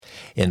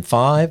In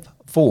 5,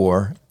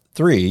 4,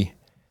 3,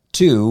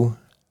 2,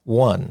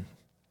 1.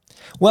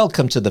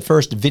 Welcome to the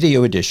first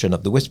video edition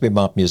of the Whispering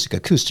Bop Music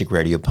Acoustic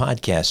Radio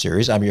Podcast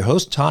Series. I'm your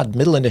host, Todd,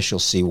 middle initial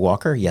C.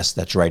 Walker. Yes,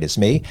 that's right, it's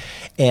me.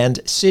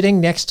 And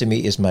sitting next to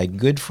me is my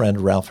good friend,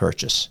 Ralph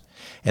Hertges.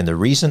 And the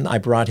reason I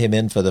brought him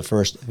in for the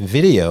first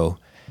video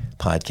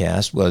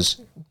podcast was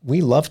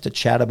we love to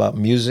chat about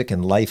music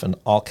and life and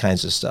all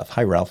kinds of stuff.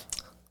 Hi, Ralph.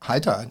 Hi,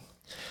 Todd.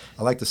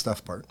 I like the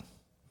stuff part.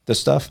 The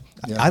stuff?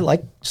 Yeah. I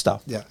like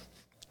stuff. Yeah.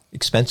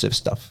 Expensive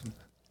stuff.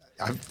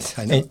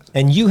 I know.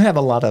 And you have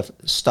a lot of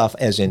stuff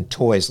as in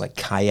toys like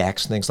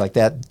kayaks and things like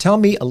that. Tell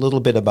me a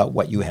little bit about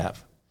what you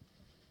have.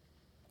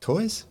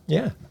 Toys?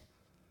 Yeah.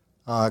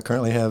 I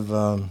currently have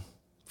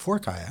 4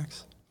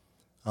 kayaks.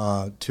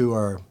 2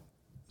 are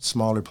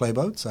smaller play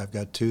boats. I've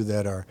got 2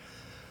 that are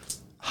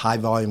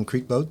high-volume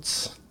creek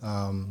boats.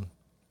 I've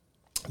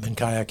been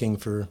kayaking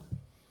for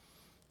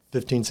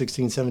 15,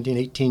 16, 17,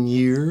 18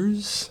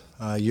 years.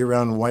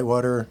 Year-round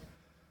whitewater.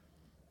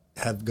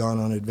 Have gone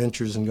on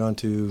adventures and gone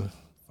to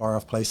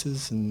far-off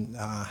places, and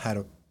had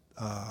a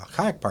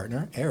kayak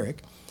partner,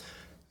 Eric,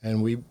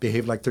 and we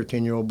behaved like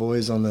 13-year-old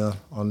boys on the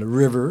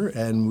river,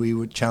 and we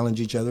would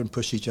challenge each other and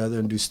push each other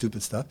and do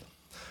stupid stuff.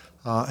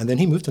 And then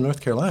he moved to North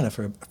Carolina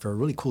for a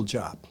really cool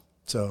job.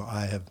 So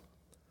I have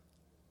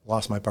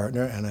lost my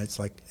partner, and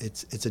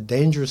it's a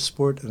dangerous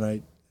sport,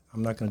 and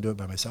I'm not going to do it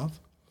by myself.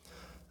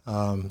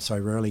 So I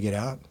rarely get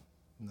out.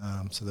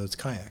 So those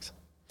kayaks.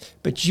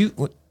 But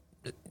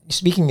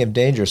speaking of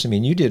dangerous, I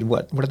mean, you did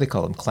what do they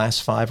call them? Class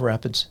 5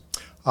 rapids?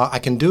 I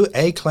can do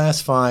a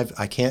Class 5.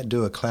 I can't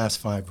do a Class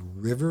 5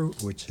 river,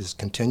 which is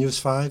continuous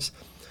 5s.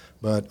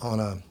 But on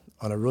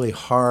a really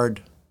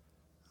hard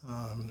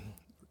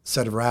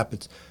set of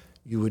rapids,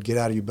 you would get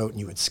out of your boat and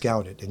you would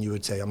scout it. And you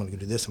would say, I'm going to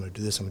do this, I'm going to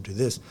do this, I'm going to do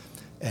this.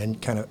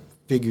 And kind of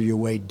figure your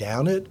way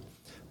down it.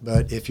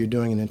 But if you're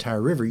doing an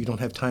entire river, you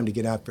don't have time to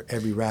get out for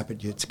every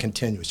rapid. It's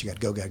continuous. You got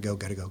to go, got to go,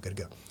 got to go, got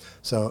to go.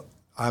 So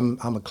I'm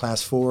a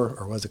Class 4,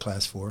 or was a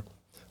Class 4.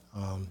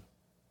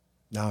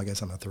 Now I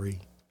guess I'm a 3.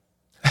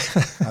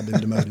 I've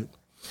been demoted.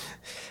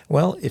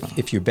 Well,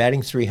 if you're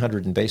batting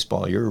 300 in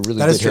baseball, you're a really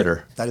That good is true.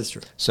 hitter. That is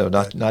true. So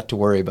not to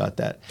worry about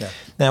that. Yeah.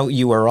 Now,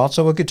 you are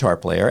also a guitar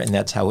player, and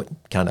that's how it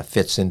kind of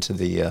fits into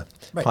the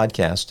Right.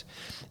 podcast.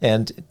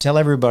 And tell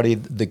everybody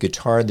the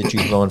guitar that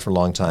you've known for a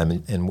long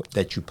time and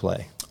that you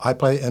play. I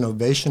play an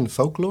Ovation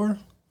Folklore.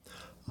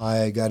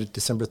 I got it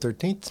December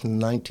 13th,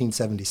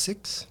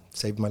 1976.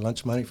 Saved my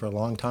lunch money for a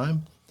long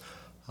time.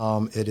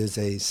 It is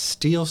a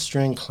steel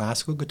string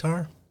classical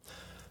guitar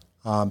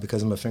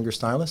because I'm a finger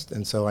stylist,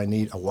 and so I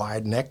need a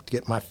wide neck to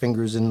get my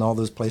fingers in all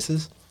those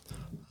places.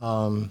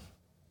 And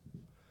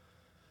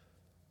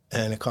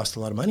it costs a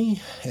lot of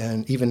money,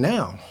 and even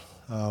now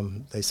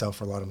they sell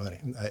for a lot of money.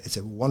 It's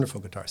a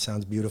wonderful guitar.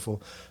 Sounds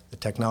beautiful. The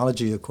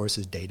technology, of course,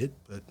 is dated,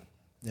 but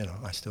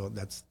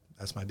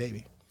that's my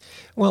baby.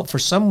 Well, for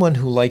someone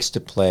who likes to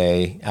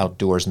play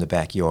outdoors in the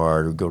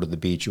backyard or go to the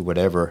beach or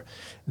whatever,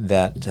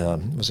 that,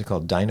 what's it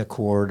called,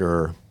 Dynacord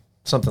or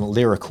something,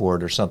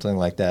 Lyricord or something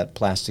like that,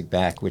 plastic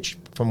back, which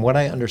from what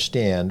I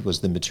understand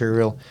was the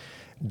material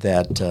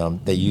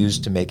that they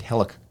used to make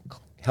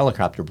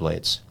helicopter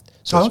blades.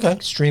 So it's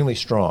extremely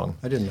strong.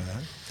 I didn't know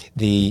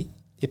that.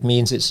 It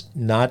means it's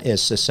not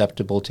as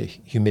susceptible to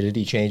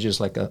humidity changes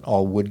like an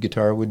all-wood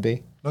guitar would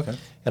be. Okay.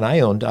 And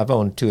I've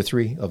owned 2 or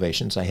 3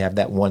 Ovations. I have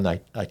that one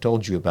I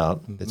told you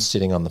about that's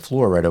sitting on the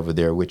floor right over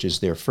there, which is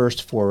their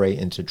first foray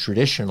into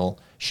traditional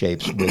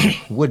shapes with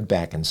wood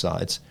back and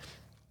sides.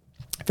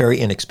 Very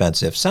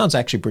inexpensive. Sounds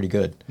actually pretty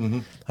good. Mm-hmm.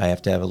 I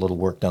have to have a little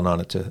work done on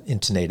it to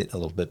intonate it a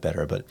little bit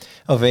better. But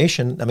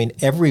Ovation, I mean,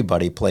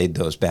 everybody played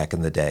those back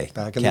in the day.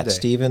 Cat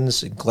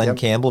Stevens, Glenn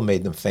Campbell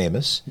made them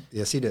famous.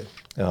 Yes, he did.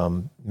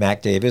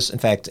 Mac Davis. In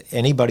fact,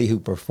 anybody who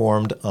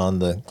performed on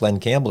the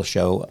Glenn Campbell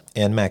show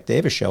and Mac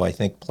Davis show, I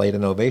think, played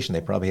an Ovation. They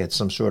probably had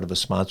some sort of a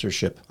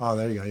sponsorship. Oh,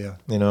 there you go, yeah.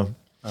 You know?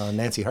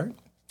 Nancy Hart.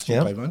 She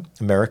played one.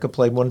 America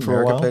played one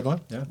for a while. Played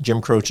one, yeah.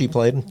 Jim Croce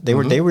played. They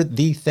were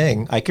the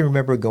thing. I can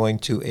remember going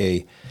to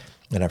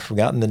and I've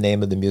forgotten the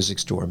name of the music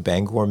store in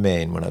Bangor,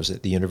 Maine, when I was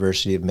at the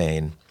University of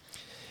Maine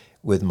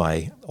with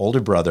my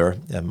older brother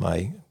and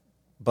my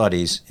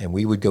buddies, and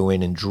we would go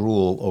in and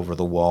drool over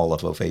the wall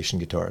of Ovation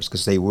guitars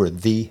because they were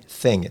the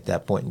thing at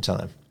that point in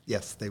time.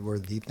 Yes, they were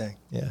the thing.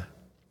 Yeah.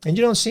 And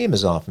you don't see them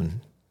as often.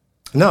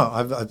 No,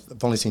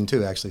 I've only seen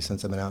 2, actually,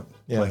 since I've been out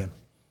playing. It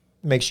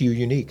makes you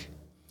unique.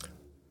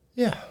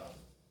 Yeah,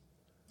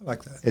 I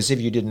like that. As if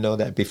you didn't know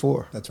that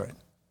before. That's right.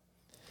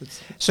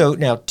 So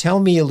now tell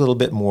me a little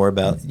bit more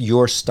about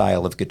your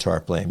style of guitar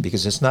playing,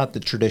 because it's not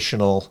the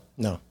traditional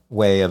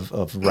way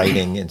of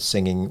writing and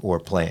singing or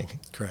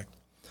playing. Correct.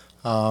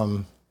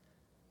 I'm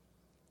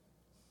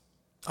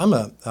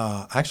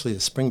actually a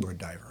springboard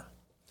diver.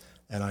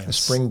 And I am a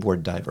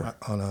springboard diver?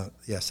 At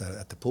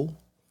the pool.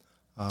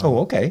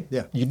 Okay.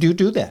 Yeah. You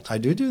do that? I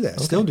do that.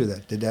 Okay. Still do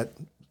that. Did that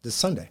this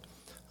Sunday.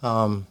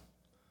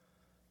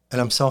 And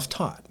I'm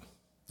self-taught.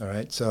 All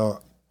right. So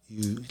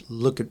you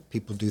look at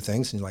people do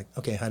things and you're like,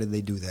 okay, how did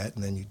they do that?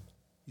 And then you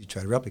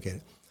try to replicate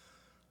it.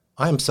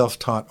 I am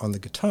self-taught on the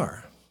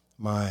guitar.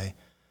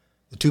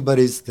 the two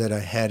buddies that I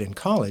had in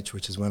college,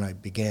 which is when I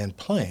began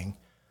playing,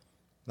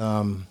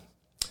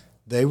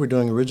 they were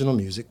doing original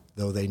music,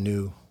 though they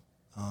knew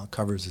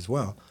covers as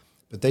well.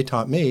 But they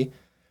taught me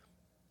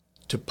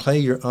to play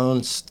your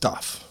own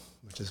stuff,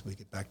 which is, we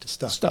get back to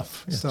stuff.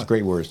 Stuff. Yeah, it's a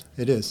great word.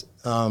 It is.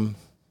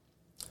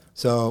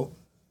 So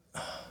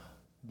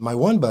my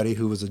one buddy,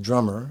 who was a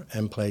drummer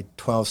and played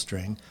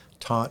 12-string,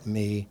 taught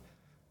me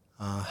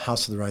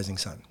House of the Rising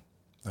Sun.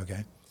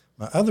 Okay.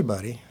 My other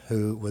buddy,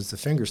 who was the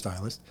finger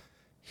stylist,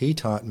 he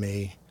taught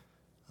me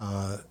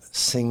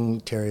Sing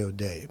Terry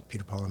O'Day,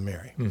 Peter, Paul, and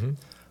Mary. Mm-hmm.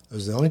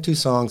 Those are the only two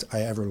songs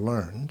I ever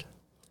learned,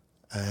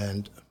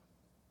 and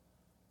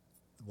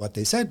what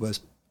they said was,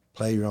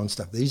 play your own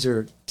stuff. These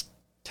are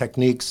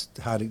techniques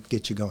how to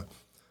get you going.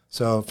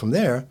 So from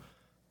there,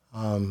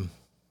 I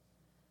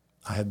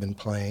have been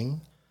playing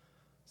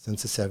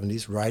since the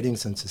 70s, writing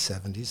since the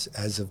 70s.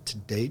 As of to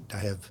date, I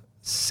have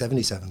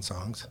 77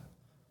 songs.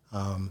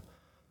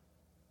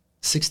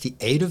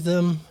 68 of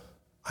them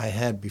I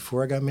had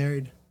before I got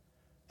married,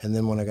 and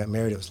then when I got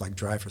married, it was like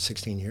dry for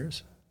 16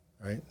 years,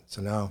 right?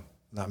 So now I'm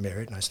not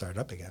married, and I started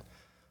up again.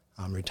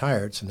 I'm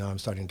retired, so now I'm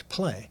starting to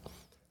play.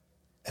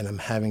 And I'm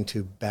having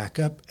to back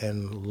up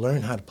and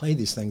learn how to play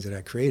these things that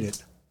I created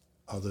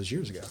all those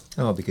years ago.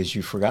 Oh, because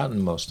you've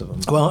forgotten most of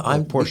them. Well,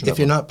 if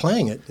you're not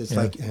playing it, it's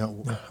like,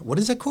 what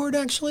is that chord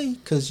actually?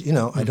 Because,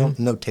 I don't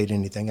notate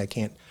anything. I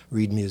can't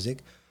read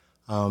music.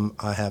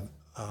 I have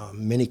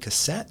many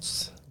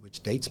cassettes,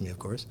 which dates me, of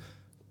course,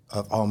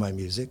 of all my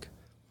music.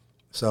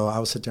 So I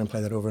will sit there and play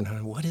that over and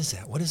over. What is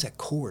that? What is that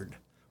chord?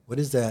 What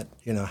is that?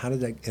 How did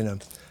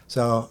that,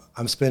 So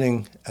I'm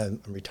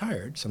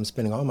retired, so I'm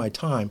spending all my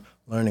time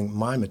learning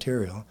my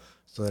material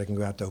so that I can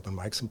go out to open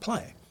mics and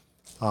play.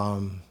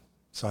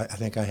 So I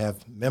think I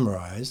have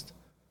memorized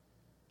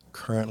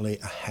currently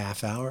a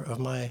half hour of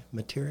my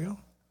material,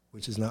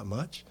 which is not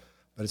much,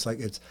 but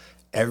it's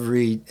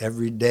every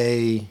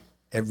day,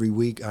 every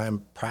week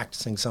I'm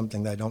practicing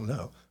something that I don't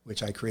know,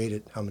 which I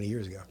created how many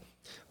years ago?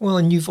 Well,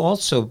 and you've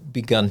also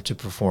begun to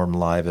perform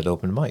live at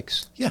open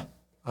mics. Yeah,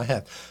 I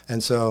have.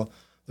 And so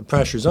the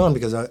pressure's on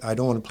because I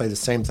don't want to play the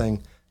same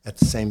thing at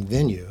the same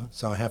venue,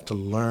 so I have to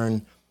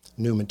learn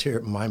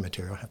my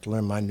material. I have to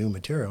learn my new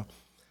material.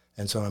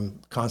 And so I'm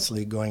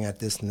constantly going at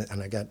this,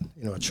 and I got,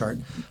 a chart.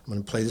 I'm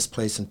going to play this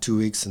place in 2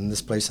 weeks and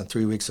this place in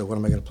 3 weeks, so what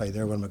am I going to play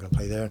there? What am I going to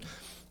play there?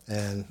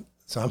 And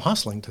so I'm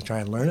hustling to try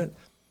and learn it.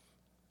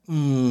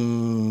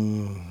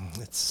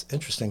 It's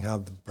interesting how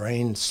the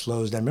brain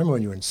slows down. Remember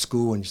when you were in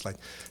school and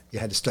you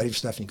had to study for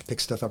stuff and you could pick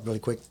stuff up really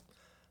quick?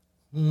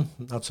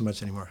 Not so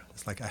much anymore.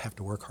 It's like I have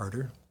to work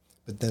harder.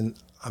 But then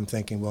I'm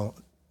thinking, well,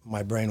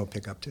 my brain will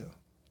pick up too.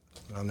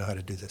 I'll know how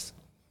to do this.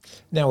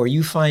 Now, are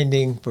you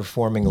finding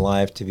performing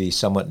live to be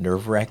somewhat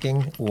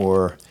nerve-wracking,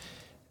 or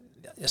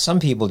some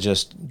people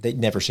they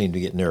never seem to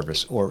get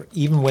nervous, or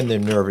even when they're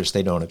nervous,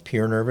 they don't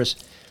appear nervous?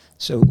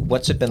 So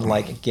what's it been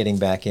like getting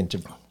back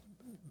into,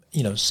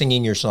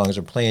 singing your songs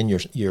or playing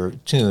your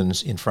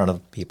tunes in front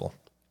of people?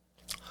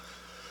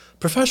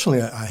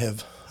 Professionally, I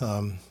have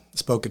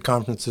spoke at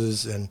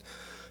conferences and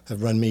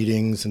have run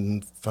meetings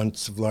in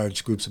front of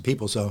large groups of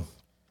people, so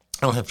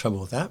I don't have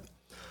trouble with that.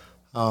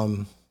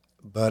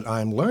 But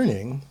I'm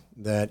learning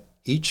that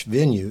each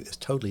venue is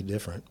totally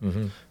different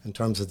in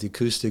terms of the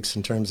acoustics,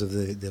 in terms of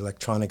the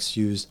electronics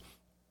used,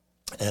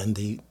 and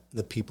the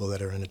people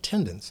that are in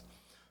attendance.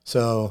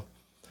 So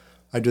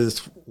I do this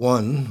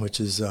one,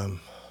 which is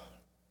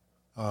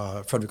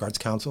Frederick Arts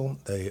Council,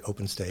 the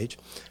open stage,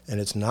 and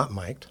it's not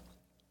mic'd.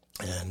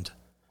 And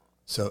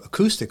so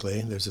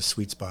acoustically, there's a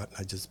sweet spot.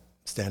 I just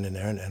stand in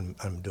there and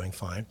I'm doing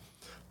fine.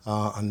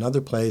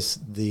 Another place,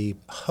 the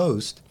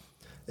host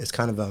is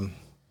kind of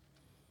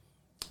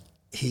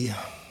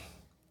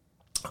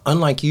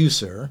unlike you,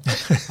 sir,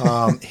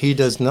 he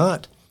does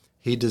not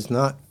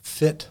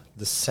fit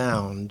the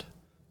sound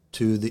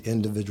to the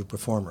individual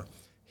performer.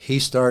 He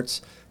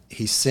sings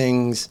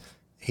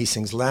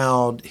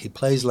loud, he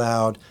plays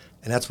loud,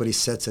 and that's what he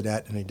sets it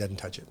at, and he doesn't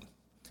touch it.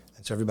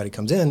 And so everybody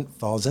comes in,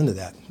 falls into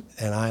that,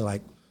 and I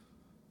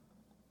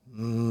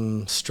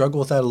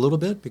struggle with that a little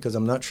bit because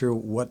I'm not sure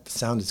what the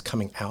sound is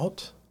coming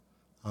out.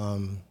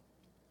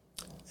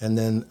 And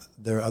then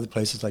there are other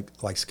places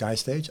like Sky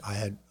Stage. I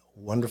had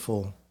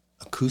wonderful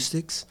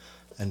acoustics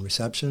and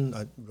reception.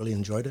 I really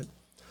enjoyed it.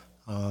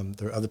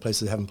 There are other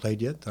places I haven't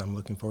played yet that I'm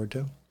looking forward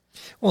to.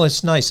 Well,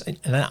 it's nice.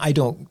 And I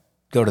don't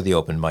go to the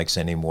open mics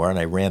anymore, and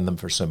I ran them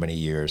for so many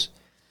years.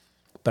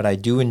 But I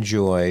do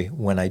enjoy,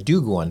 when I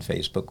do go on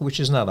Facebook, which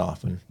is not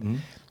often,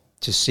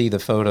 to see the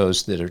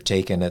photos that are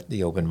taken at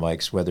the open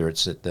mics, whether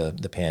it's at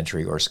the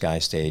Pantry or Sky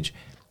Stage.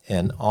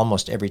 And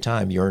almost every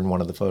time you're in one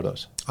of the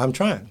photos. I'm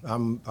trying.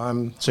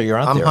 So you're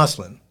out there. I'm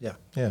hustling. Yeah.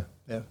 Yeah.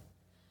 Yeah.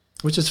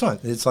 Which is fun.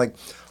 It's like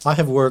I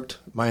have worked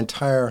my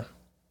entire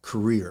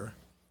career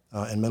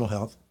in mental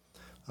health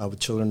with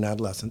children and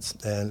adolescents,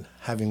 and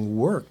having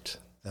worked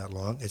that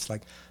long, it's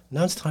like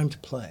now it's time to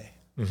play.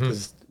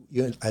 Because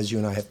as you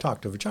and I have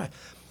talked over time,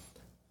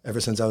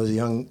 ever since I was a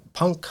young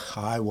punk,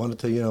 I wanted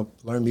to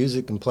learn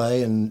music and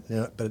play, and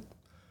but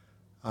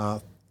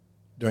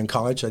during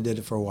college, I did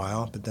it for a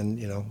while, but then,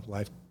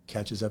 life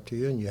catches up to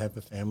you and you have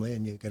a family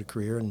and you get a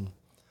career and it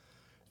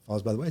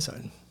falls by the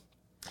wayside.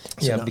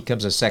 So it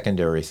becomes a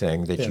secondary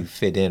thing that Yeah. you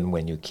fit in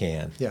when you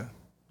can. Yeah.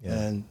 Yeah.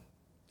 And,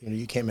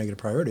 you can't make it a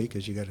priority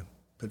because you got to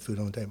put food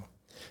on the table.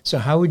 So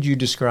how would you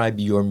describe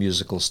your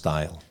musical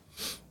style?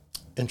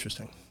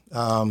 Interesting.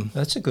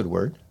 That's a good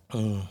word.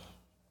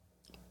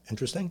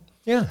 Interesting?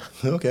 Yeah.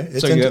 Okay.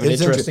 So you have an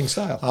interesting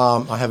style.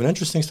 I have an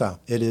interesting style.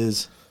 It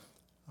is,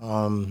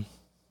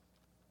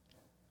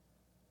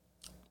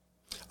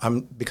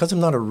 because I'm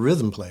not a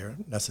rhythm player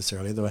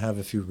necessarily, though I have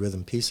a few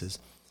rhythm pieces,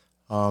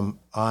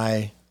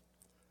 I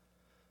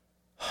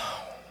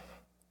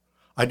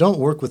don't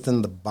work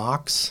within the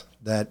box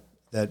that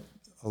a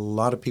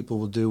lot of people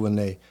will do when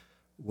they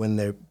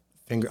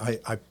finger.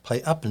 I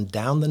play up and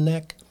down the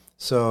neck,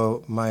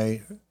 so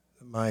my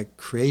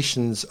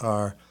creations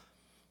are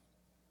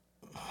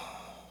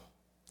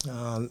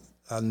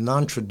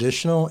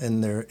non-traditional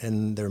in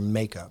their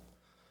makeup.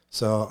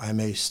 So I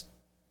may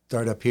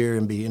start up here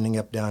and be ending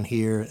up down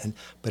here,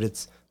 but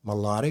it's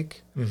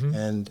melodic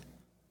and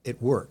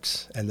it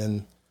works. And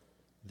then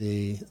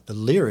the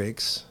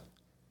lyrics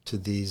to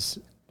these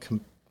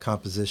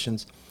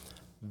compositions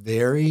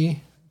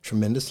vary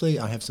tremendously.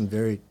 I have some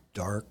very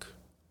dark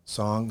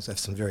songs. I have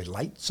some very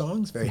light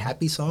songs, very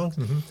happy songs.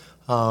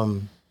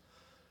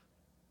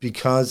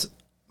 Because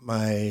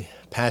my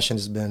passion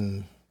has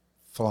been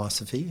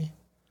philosophy.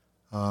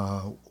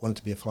 Wanted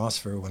to be a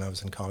philosopher when I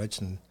was in college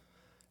and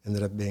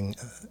ended up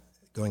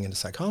going into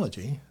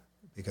psychology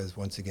because,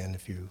 once again,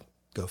 if you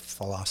go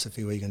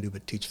philosophy, what are you going to do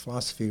but teach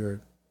philosophy or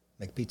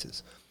make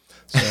pizzas?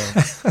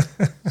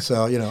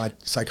 So,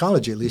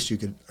 psychology, at least you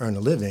could earn a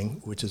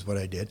living, which is what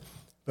I did.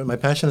 But my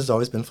passion has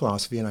always been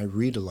philosophy, and I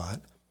read a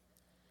lot,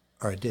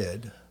 or I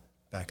did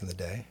back in the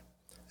day.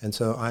 And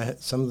so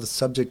some of the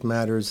subject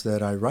matters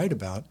that I write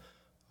about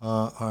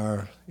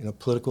are,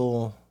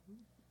 political,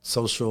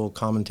 social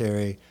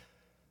commentary.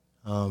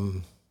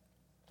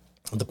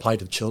 The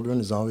plight of children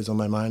is always on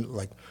my mind.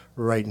 Like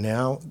right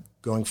now,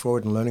 going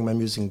forward and learning my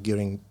music and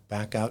getting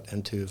back out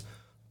into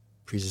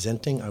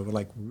presenting, I would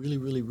like really,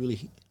 really,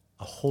 really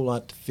a whole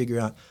lot to figure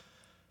out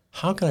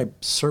how can I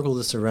circle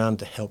this around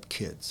to help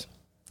kids,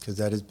 because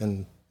that has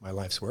been my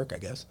life's work, I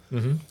guess.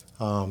 And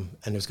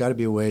there's got to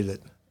be a way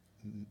that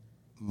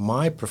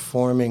my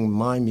performing,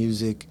 my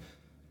music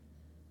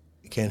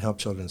can help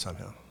children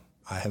somehow.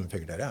 I haven't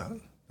figured that out,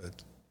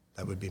 but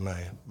that would be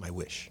my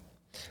wish.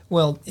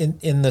 Well,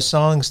 in the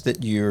songs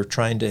that you're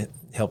trying to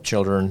help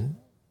children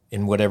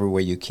in whatever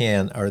way you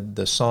can, are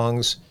the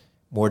songs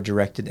more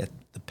directed at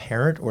the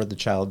parent or the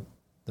child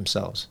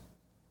themselves?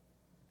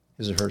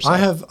 Is it her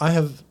side? I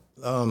have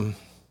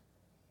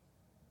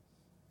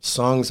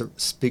songs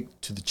that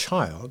speak to the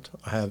child.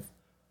 I have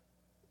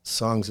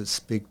songs that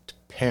speak to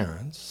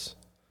parents.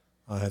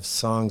 I have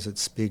songs that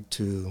speak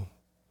to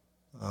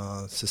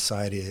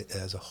society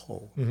as a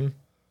whole.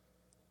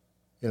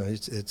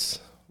 It's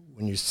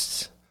when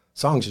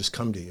songs just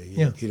come to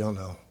you. You don't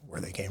know where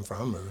they came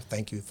from, or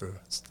thank you for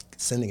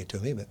sending it to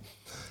me,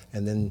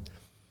 and then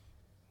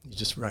you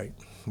just write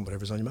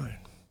whatever's on your mind.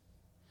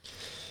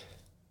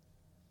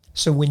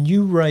 So when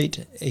you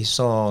write a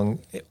song,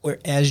 or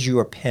as you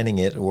are penning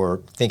it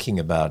or thinking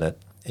about it,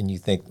 and you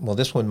think, well,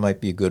 this one might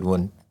be a good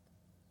one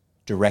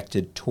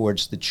directed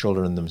towards the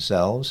children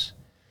themselves,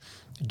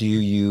 do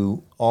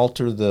you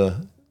alter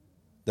the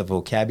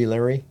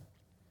vocabulary?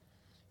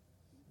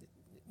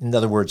 In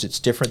other words, it's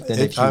different than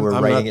if you were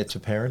writing it to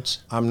parents?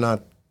 I'm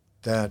not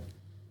that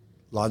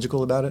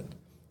logical about it.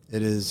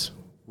 It is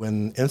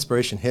when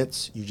inspiration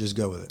hits, you just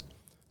go with it.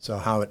 So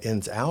how it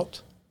ends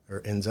out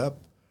or ends up,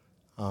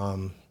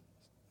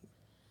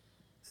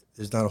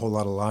 there's not a whole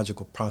lot of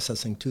logical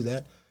processing to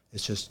that.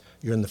 It's just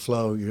you're in the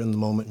flow, you're in the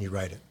moment, and you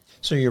write it.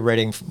 So you're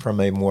writing from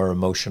a more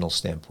emotional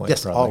standpoint?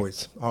 Yes, probably.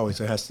 always.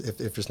 There has to,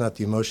 if it's not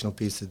the emotional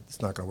piece,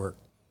 it's not going to work.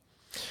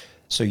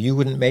 So you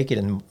wouldn't make it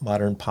in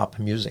modern pop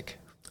music?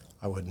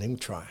 I wouldn't even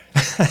try.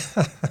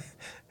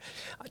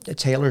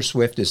 Taylor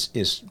Swift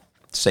is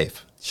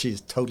safe.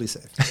 She's totally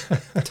safe.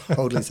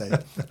 Totally safe.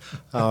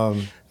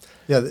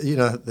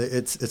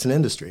 It's an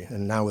industry,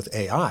 and now with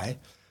AI,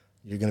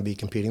 you're going to be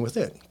competing with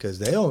it because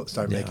they'll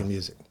start making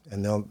music,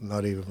 and they'll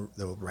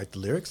write the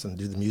lyrics and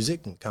do the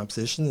music and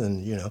composition,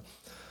 and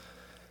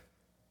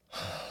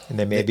and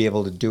they may be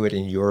able to do it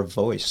in your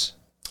voice.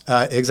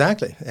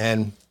 Exactly,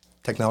 and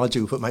technology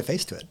will put my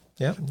face to it.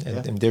 Yeah,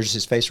 and there's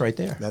his face right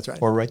there. That's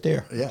right. Or right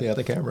there, yeah. The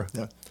other camera.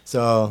 Yeah.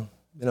 So,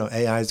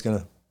 AI is going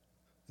to,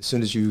 as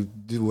soon as you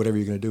do whatever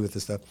you're going to do with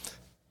this stuff,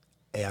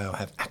 AI will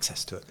have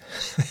access to it.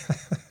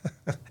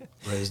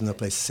 Where there's no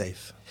place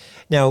safe.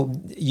 Now,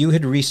 you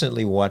had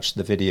recently watched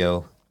the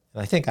video,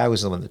 and I think I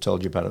was the one that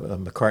told you about a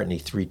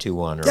McCartney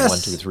 3-2-1 or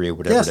 1-2-3 or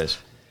whatever it is.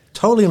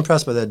 Totally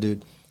impressed by that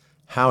dude.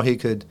 How he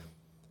could,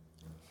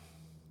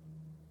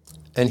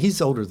 and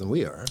he's older than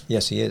we are.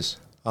 Yes, he is.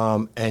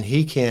 And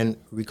he can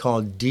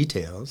recall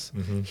details.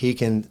 Mm-hmm. He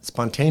can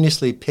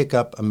spontaneously pick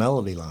up a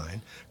melody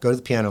line, go to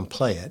the piano and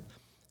play it,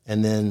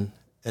 and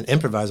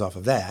improvise off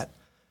of that.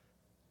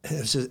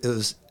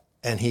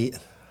 And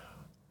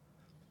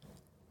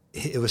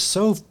it was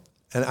so,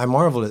 and I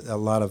marvel at a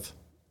lot of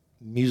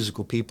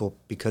musical people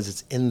because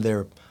it's in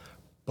their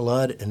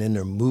blood and in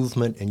their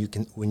movement, and you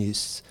can when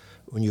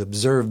you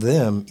observe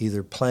them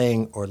either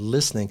playing or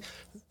listening,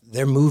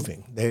 they're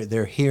moving,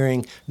 they're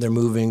hearing, they're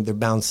moving, they're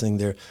bouncing,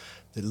 their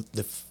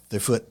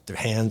foot, their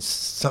hands,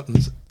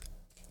 something's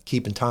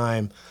keeping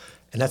time,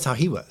 and that's how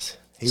he was.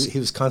 He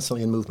was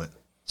constantly in movement.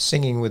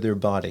 Singing with your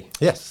body.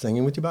 Yes,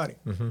 singing with your body,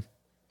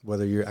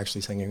 whether you're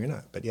actually singing or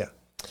not. But yeah,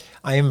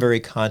 I am very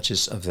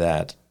conscious of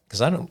that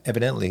because I don't,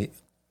 evidently,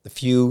 the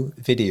few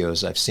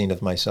videos I've seen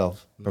of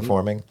myself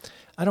performing,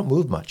 I don't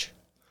move much.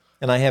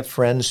 And I have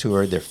friends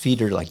who their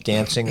feet are like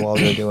dancing while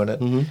they're doing it.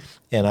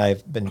 And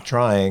I've been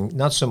trying,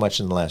 not so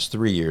much in the last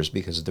 3 years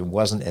because there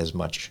wasn't as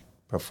much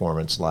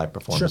live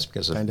performance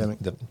because of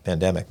the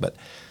pandemic. But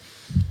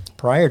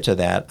prior to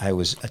that, I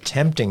was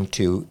attempting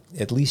to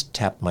at least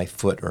tap my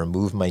foot or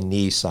move my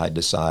knee side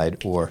to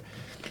side or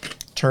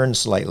turn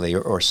slightly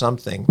or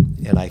something.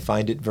 And I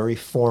find it very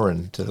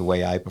foreign to the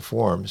way I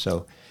perform.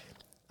 So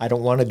I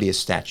don't want to be a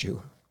statue.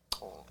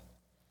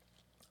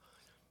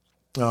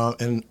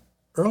 In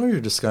earlier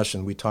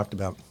discussion, we talked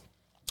about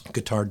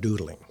guitar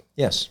doodling.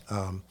 Yes.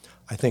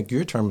 I think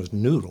your term was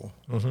noodle,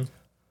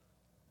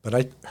 but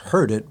I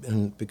heard it,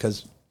 and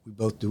because we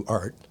both do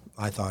art,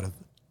 I thought of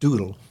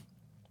doodle.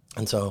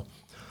 And so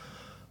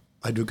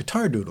I do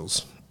guitar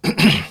doodles.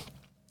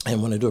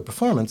 And when I do a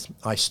performance,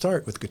 I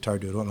start with guitar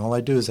doodle, and all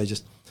I do is I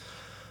just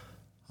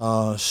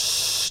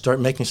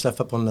start making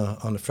stuff up on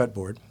the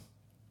fretboard.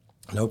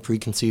 No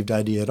preconceived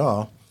idea at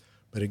all,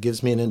 but it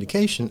gives me an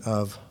indication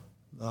of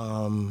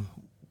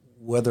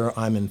whether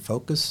I'm in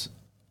focus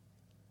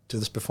to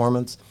this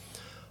performance,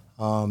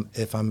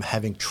 if I'm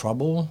having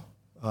trouble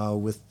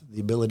with the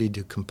ability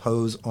to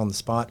compose on the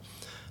spot,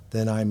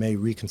 then I may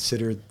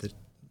reconsider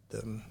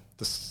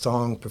the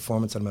song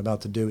performance that I'm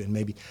about to do and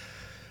maybe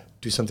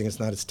do something that's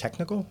not as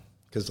technical,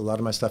 because a lot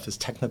of my stuff is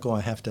technical.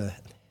 I have to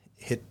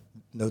hit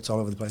notes all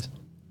over the place.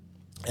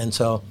 And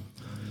so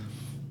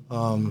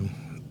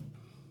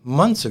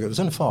months ago, it was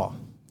in the fall,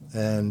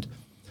 and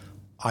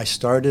I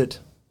started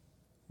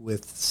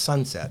with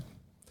sunset,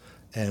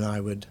 and I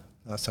would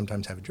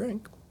sometimes have a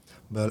drink,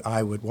 but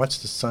I would watch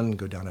the sun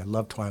go down. I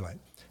love twilight.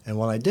 And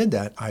while I did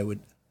that, I would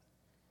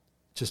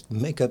just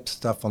make up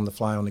stuff on the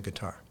fly on the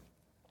guitar.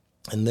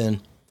 And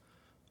then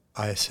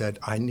I said,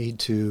 I need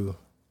to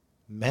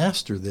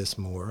master this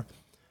more.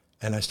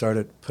 And I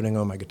started putting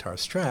on my guitar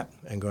strap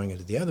and going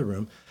into the other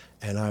room,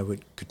 and I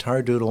would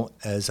guitar doodle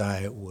as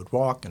I would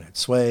walk, and I'd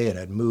sway, and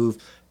I'd move,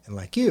 and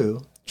like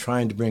you,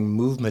 trying to bring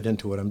movement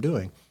into what I'm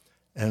doing.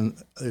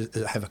 And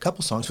I have a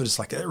couple songs where it's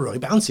like they're really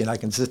bouncy, and I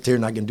can sit there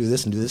and I can do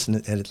this, and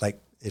it's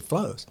like it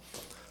flows.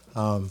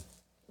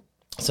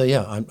 So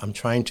yeah, I'm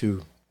trying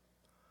to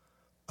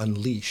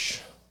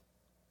unleash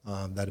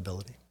that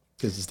ability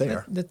because it's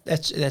there.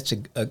 That's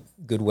a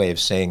good way of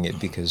saying it,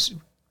 because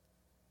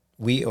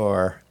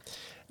we're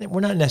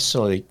not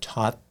necessarily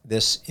taught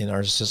this in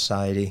our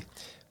society,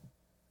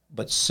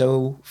 but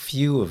so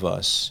few of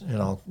us,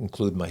 and I'll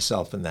include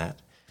myself in that,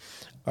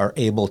 are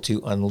able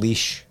to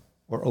unleash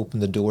or open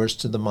the doors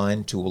to the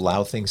mind to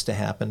allow things to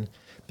happen,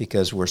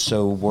 because we're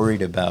so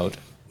worried about,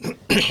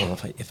 well,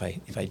 if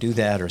I do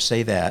that or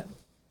say that,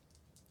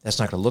 that's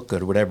not going to look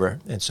good or whatever.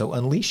 And so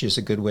unleash is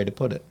a good way to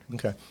put it.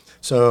 Okay.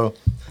 So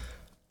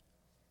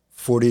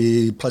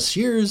 40 plus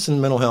years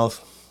in mental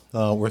health,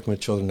 working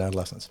with children and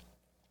adolescents.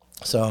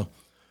 So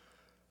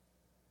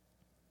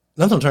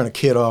nothing will turn a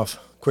kid off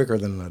quicker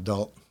than an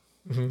adult,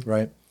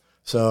 right?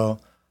 So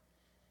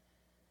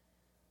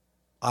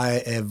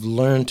I have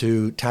learned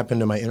to tap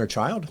into my inner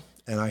child,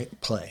 and I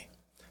play.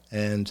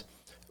 And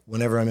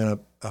whenever I'm in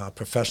a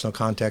professional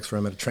context where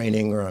I'm at a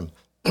training or I'm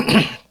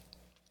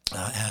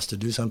asked to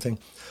do something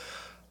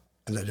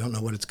and I don't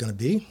know what it's going to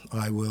be,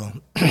 I will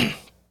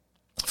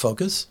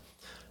focus,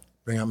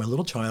 bring out my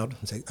little child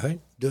and say, all right,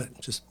 do it.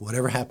 Just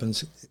whatever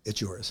happens,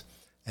 it's yours.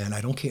 And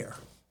I don't care.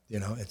 You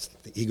know, it's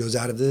the ego's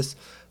out of this.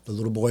 The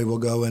little boy will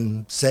go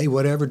and say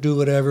whatever, do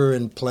whatever,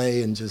 and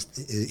play, and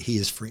just he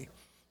is free.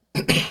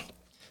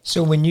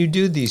 So when you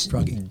do these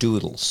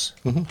doodles,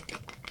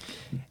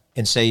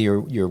 and say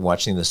you're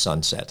watching the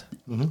sunset,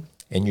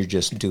 and you're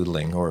just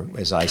doodling, or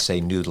as I say,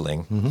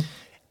 noodling,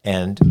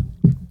 and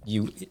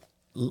you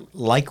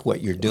like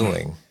what you're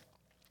doing.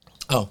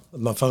 Oh,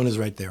 my phone is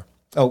right there.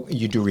 Oh,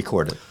 you do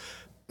record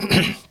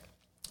it.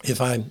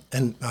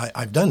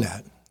 I've done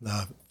that,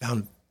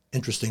 found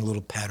interesting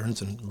little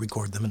patterns and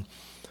record them, and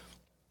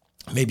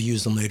maybe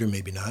use them later,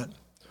 maybe not.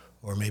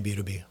 Or maybe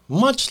it'll be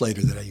much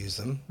later that I use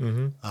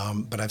them,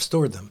 but I've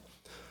stored them.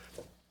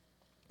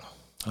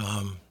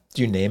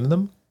 Do you name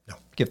them? No.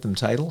 Give them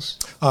titles?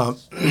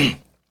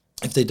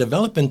 If they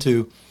develop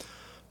into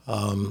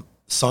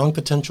song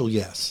potential,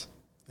 yes.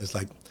 It's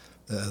like,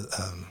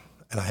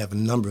 and I have a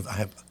number of,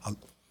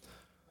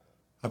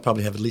 I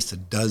probably have at least a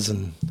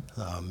dozen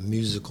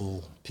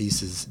musical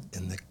pieces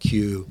in the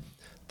queue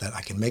that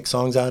I can make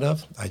songs out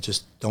of. I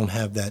just don't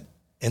have that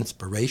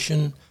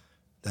inspiration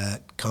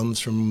that comes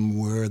from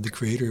where the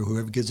creator,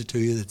 whoever gives it to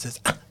you, that says,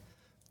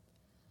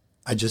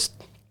 I just,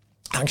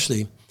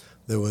 actually,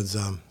 There was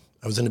I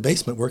was in the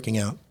basement working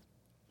out.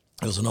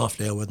 It was an off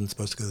day. I wasn't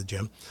supposed to go to the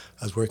gym.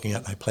 I was working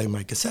out, and I play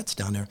my cassettes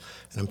down there,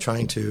 and I'm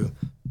trying to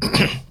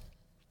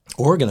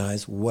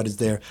organize what is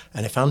there.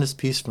 And I found this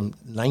piece from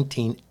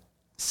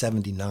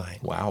 1979.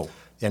 Wow.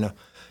 And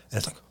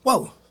it's like,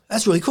 whoa,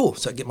 that's really cool.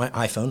 So I get my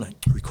iPhone, I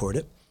record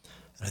it,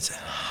 and I say,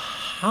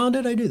 how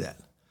did I do that?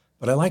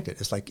 But I liked it.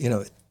 It's like,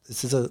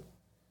 this is a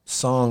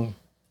song,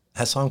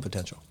 has song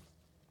potential.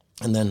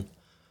 And then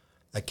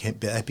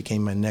that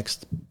became my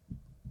next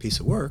piece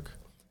of work,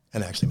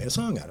 and I actually made a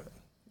song out of it.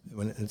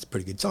 It's a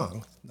pretty good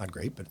song. Not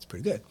great, but it's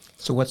pretty good.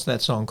 So what's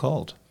that song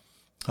called?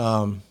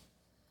 Newsfeed.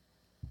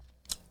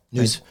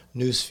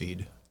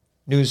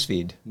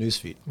 Newsfeed.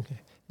 Okay.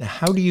 Now,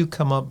 how do you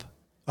come up?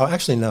 Oh,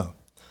 actually, no.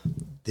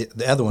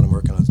 The other one I'm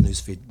working on is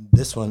Newsfeed.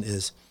 This one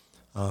is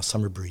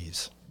Summer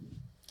Breeze.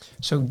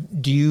 So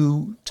do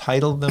you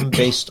title them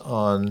based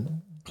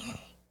on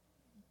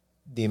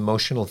the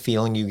emotional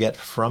feeling you get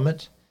from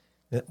it?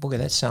 Boy,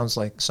 that sounds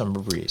like Summer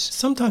Breeze.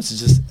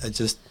 Sometimes I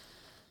just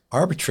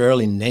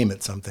arbitrarily name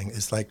it something.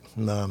 It's like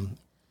one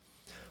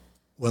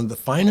of the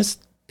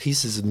finest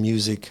pieces of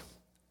music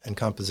and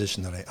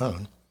composition that I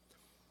own.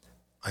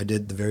 I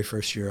did the very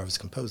first year I was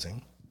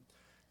composing,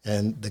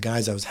 and the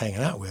guys I was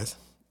hanging out with,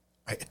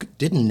 I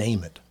didn't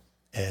name it,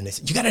 and they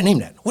said, "You got to name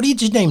that. What do you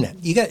just name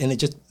that? You got?" And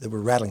they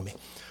were rattling me.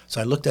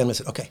 So I looked at them and I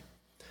said, "Okay,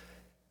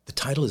 the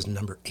title is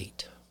Number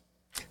 8,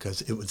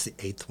 because it was the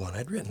 8th one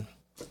I'd written."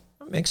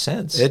 That makes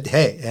sense.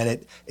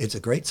 It's a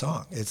great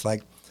song. It's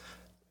like,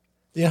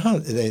 how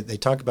they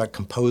talk about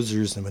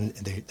composers and when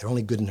they're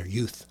only good in their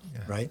youth,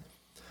 right?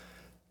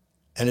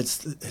 And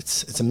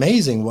it's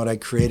amazing what I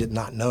created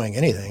not knowing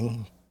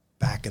anything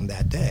back in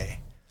that day.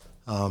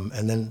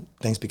 And then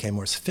things became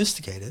more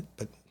sophisticated,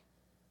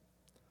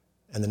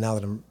 and then now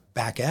that I'm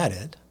back at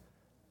it,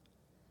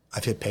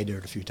 I've hit pay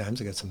dirt a few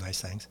times. I got some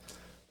nice things,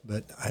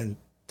 but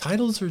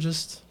titles are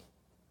just,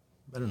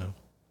 I don't know.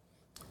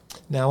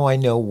 Now I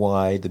know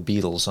why the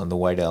Beatles on the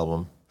White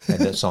Album had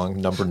that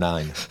song Number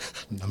 9.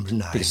 Number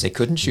 9. Because they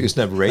couldn't choose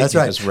Number 8 that's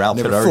because right. Ralph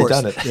had already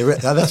done it.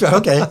 That's right.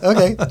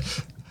 Okay.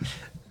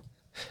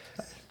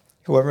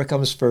 Whoever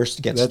comes first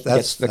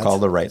gets the call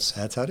to rights.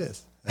 That's how it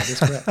is. That is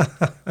correct.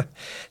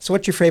 So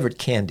what's your favorite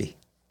candy,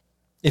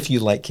 if you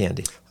like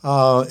candy?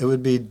 It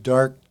would be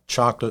dark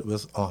chocolate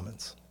with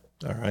almonds.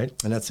 All right.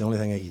 And that's the only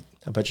thing I eat.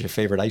 How about your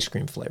favorite ice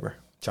cream flavor?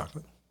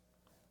 Chocolate.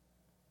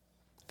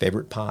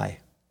 Favorite pie?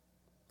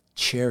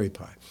 Cherry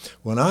pie.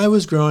 When I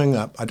was growing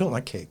up, I don't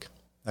like cake.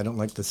 I don't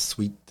like the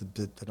sweet,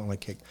 I don't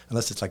like cake,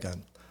 unless it's like a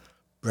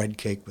bread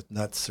cake with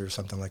nuts or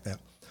something like that.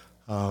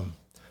 But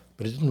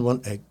I didn't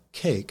want a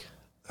cake.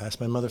 I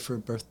asked my mother for a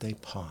birthday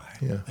pie,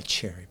 a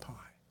cherry pie.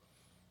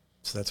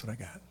 So that's what I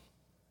got.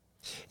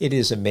 It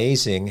is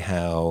amazing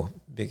how,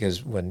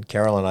 because when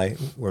Carol and I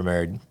were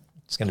married,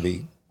 it's going to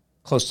be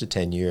close to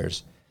 10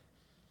 years,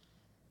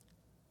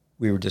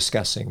 we were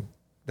discussing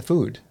the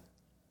food.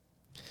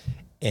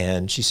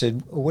 And she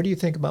said, well, what do you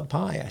think about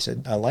pie? I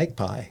said, I like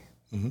pie.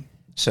 Mm-hmm.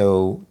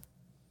 So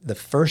the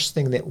first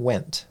thing that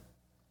went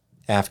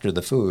after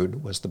the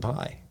food was the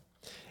pie.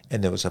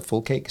 And there was a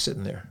full cake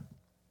sitting there.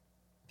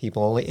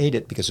 People only ate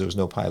it because there was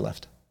no pie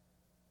left.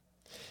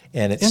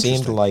 And it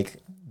seemed like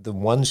the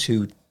ones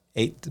who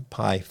ate the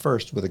pie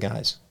first were the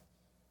guys.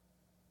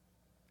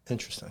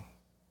 Interesting.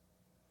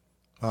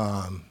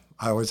 I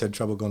always had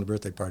trouble going to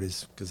birthday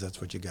parties because that's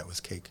what you got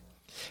was cake.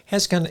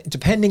 Has kind of,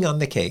 depending on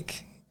the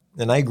cake,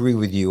 and I agree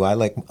with you, I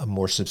like a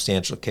more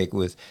substantial cake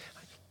with,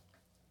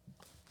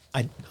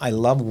 I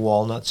love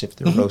walnuts if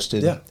they're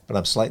roasted, but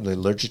I'm slightly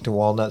allergic to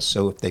walnuts,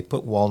 so if they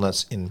put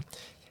walnuts in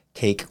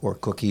cake or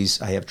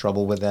cookies, I have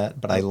trouble with that,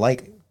 but I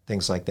like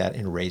things like that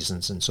in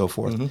raisins and so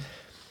forth. Mm-hmm.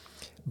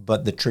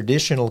 But the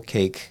traditional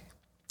cake,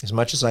 as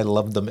much as I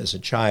loved them as a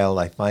child,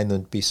 I find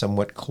them to be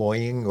somewhat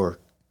cloying or,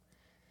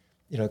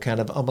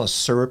 kind of almost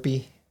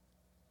syrupy.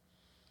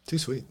 Too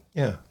sweet.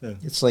 Yeah.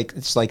 It's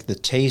like the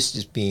taste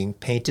is being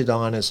painted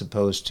on as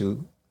opposed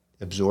to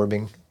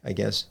absorbing, I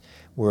guess.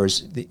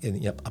 Whereas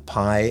a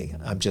pie,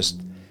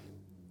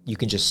 you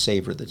can just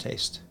savor the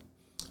taste.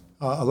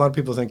 A lot of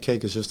people think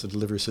cake is just a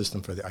delivery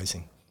system for the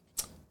icing.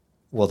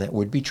 Well, that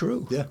would be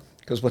true. Yeah.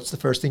 Because what's the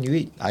first thing you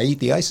eat? I eat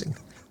the icing.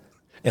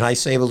 And I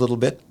save a little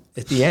bit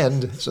at the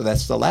end, so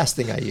that's the last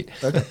thing I eat.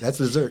 Okay, that's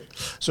dessert.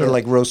 Sort of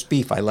like roast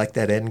beef. I like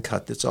that end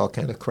cut that's all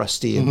kind of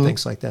crusty and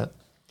things like that.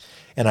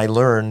 And I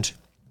learned,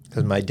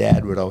 because my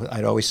dad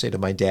I'd always say to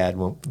my dad,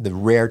 the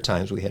rare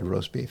times we had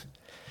roast beef,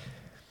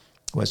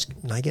 was,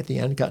 can I get the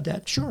end cut,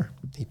 Dad? Sure.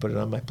 He put it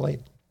on my plate.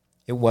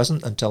 It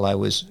wasn't until I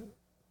was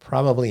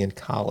probably in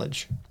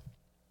college,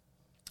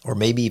 or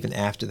maybe even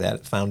after that, I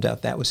found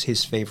out that was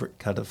his favorite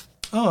cut of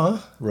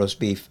roast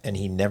beef, and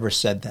he never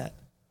said that.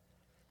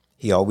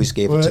 He always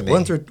gave it to me.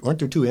 Weren't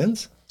there two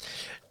ends?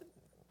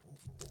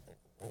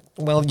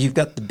 Well, you've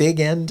got the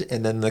big end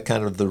and then the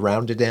kind of the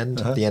rounded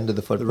end at the end of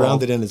the football. The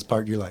rounded end is the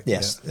part you like.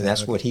 Yes, and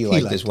that's what he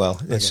liked as well.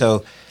 And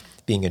so,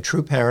 being a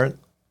true parent,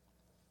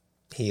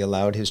 he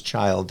allowed his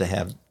child to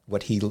have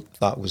what he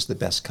thought was the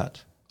best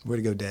cut. Way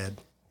to go, Dad.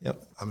 Yep.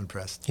 I'm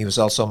impressed. He was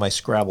also my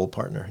Scrabble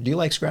partner. Do you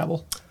like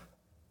Scrabble?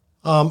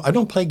 I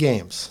don't play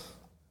games,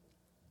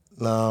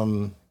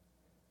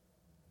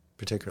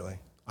 particularly.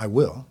 I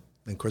will.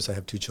 And of course, I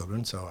have 2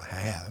 children, so I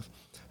have.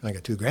 And I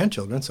got 2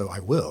 grandchildren, so I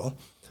will,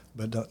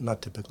 but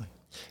not typically.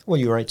 Well,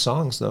 you write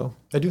songs, though.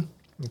 I do.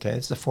 Okay,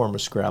 it's a form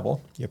of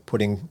Scrabble. You're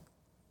putting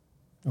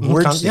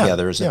words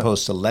together as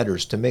opposed to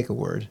letters to make a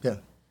word. Yeah.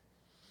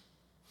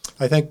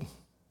 I think,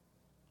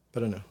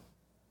 but I don't know.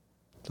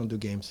 Don't do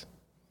games.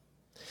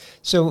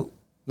 So,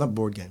 not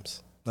board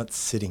games, not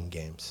sitting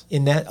games.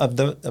 In that of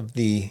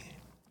the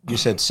you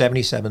said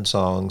 77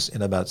 songs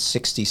and about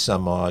 60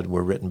 some odd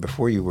were written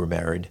before you were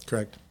married.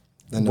 Correct.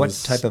 And what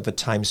type of a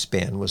time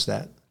span was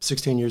that?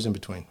 16 years in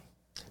between.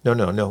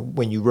 No.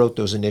 When you wrote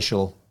those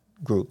initial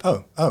group.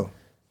 12,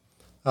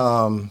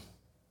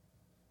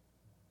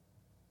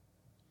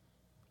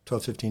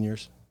 15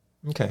 years.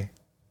 Okay.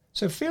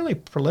 So fairly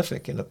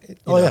prolific.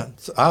 Yeah.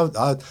 So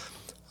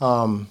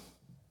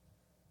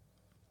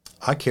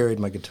I carried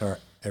my guitar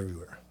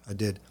everywhere. I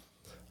did.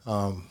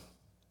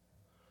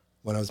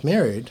 When I was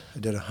married, I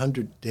did a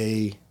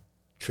 100-day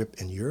trip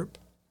in Europe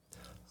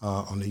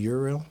on the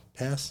Eurail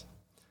Pass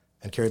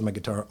and carried my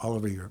guitar all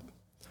over Europe.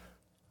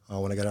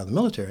 When I got out of the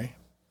military,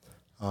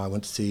 I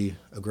went to see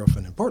a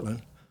girlfriend in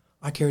Portland.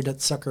 I carried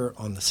that sucker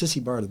on the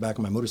sissy bar of the back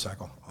of my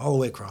motorcycle all the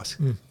way across.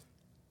 And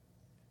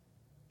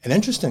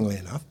interestingly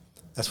enough,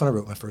 that's when I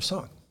wrote my first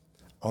song.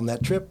 On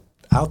that trip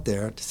out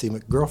there to see my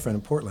girlfriend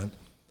in Portland,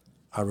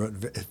 I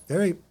wrote a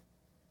very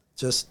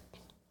just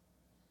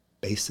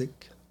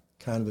basic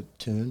kind of a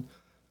tune,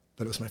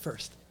 but it was my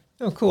first.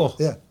 Oh, cool.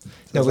 Yeah.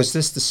 Now, was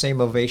this the same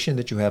Ovation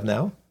that you have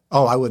now?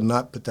 Oh, I would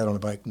not put that on a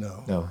bike,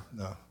 no.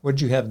 No. What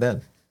did you have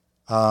then?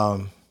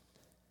 Yamaha?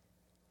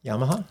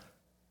 No,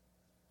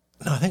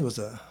 I think it was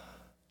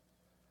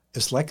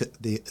it's like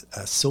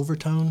a silver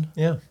tone.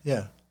 Yeah.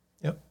 Yeah.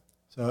 Yep.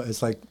 So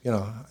it's like,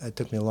 it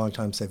took me a long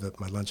time to save up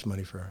my lunch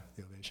money for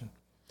the Ovation.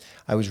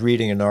 I was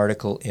reading an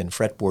article in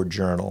Fretboard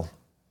Journal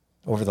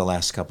over the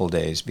last couple of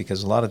days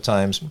because a lot of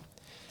times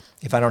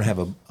if I don't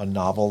have a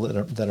novel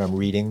that I'm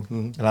reading,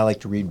 and I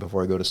like to read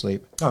before I go to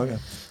sleep. Oh, yeah.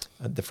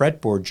 The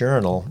Fretboard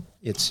Journal,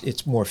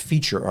 it's more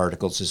feature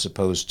articles as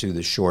opposed to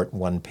the short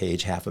 1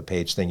 page, half a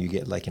page thing you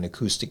get like an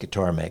acoustic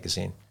guitar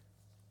magazine.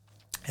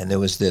 And there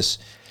was this,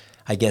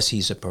 I guess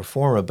he's a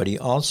performer, but he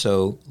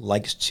also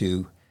likes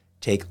to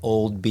take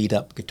old beat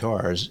up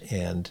guitars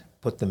and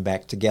put them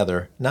back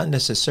together. Not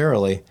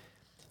necessarily,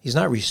 he's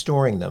not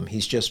restoring them,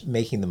 he's just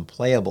making them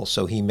playable.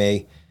 So he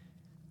may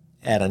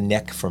add a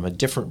neck from a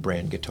different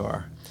brand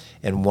guitar.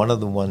 And one of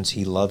the ones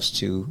he loves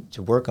to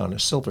work on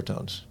is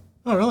Silvertones.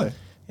 Oh, really?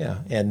 Yeah,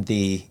 and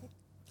a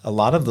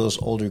lot of those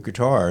older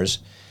guitars,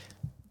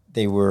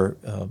 they were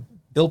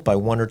built by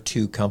 1 or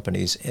 2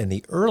 companies, and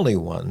the early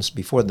ones,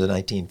 before the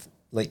late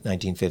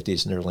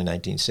 1950s and early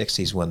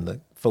 1960s, when the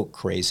folk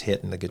craze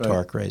hit and the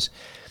guitar craze,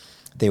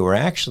 they were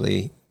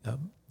actually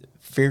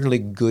fairly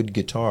good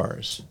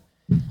guitars.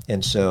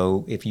 And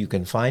so if you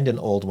can find an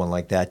old one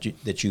like that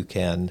that you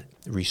can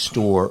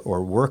restore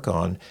or work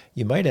on,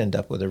 you might end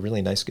up with a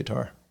really nice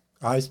guitar.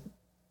 I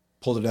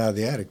pulled it out of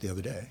the attic the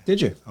other day.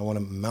 Did you? I want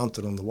to mount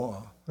it on the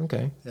wall.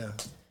 Okay. Yeah.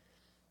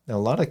 Now, a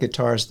lot of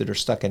guitars that are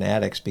stuck in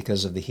attics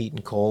because of the heat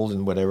and cold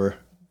and whatever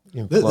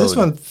implode. This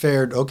one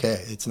fared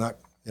okay. It's not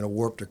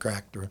warped or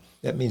cracked.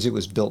 That means it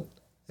was built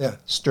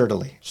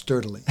sturdily.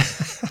 Sturdily.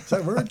 Is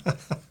that a word?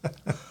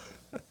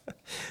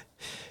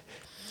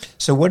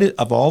 So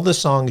of all the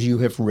songs you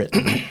have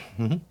written,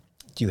 do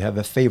you have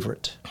a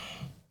favorite?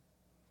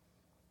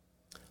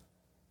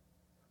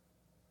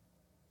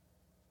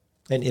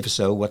 And if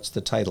so, what's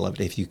the title of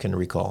it, if you can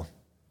recall?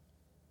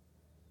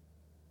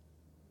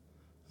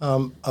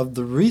 Of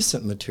the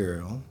recent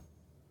material,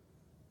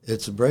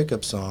 it's a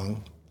breakup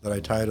song that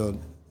I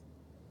titled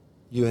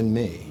You and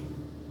Me.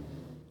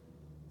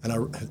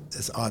 And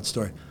it's an odd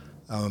story.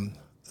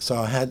 So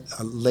I had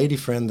a lady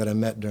friend that I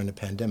met during the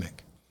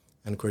pandemic.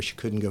 And, of course, she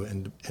couldn't go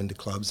into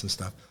clubs and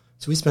stuff.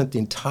 So we spent the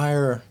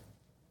entire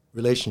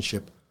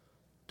relationship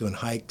doing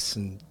hikes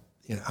and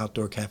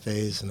outdoor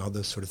cafes and all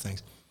those sort of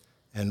things.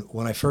 And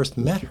when I first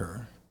met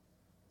her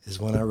is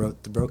when I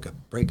wrote the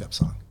breakup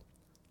song.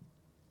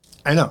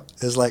 I know.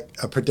 It's like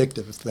a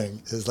predictive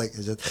thing. It's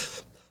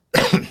just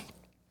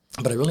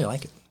but I really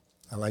like it.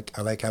 I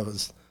like how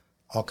it's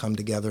all come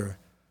together,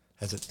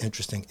 has an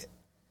interesting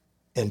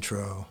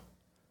intro.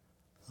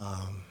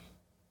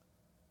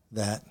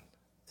 That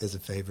is a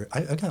favorite.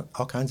 I got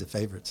all kinds of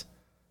favorites.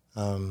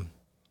 The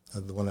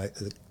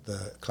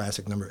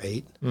classic number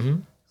 8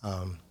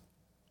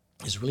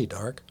 is really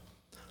dark.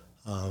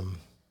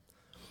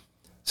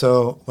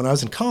 So when I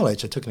was in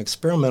college, I took an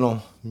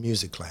experimental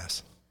music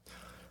class,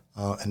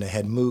 and they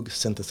had Moog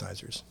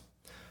synthesizers,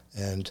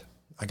 and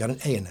I got an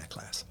A in that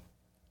class.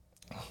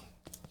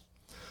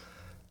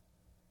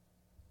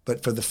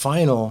 But for the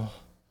final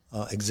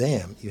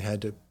exam, you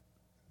had to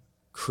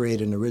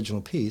create an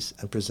original piece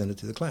and present it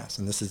to the class.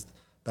 And this is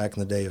back in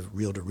the day of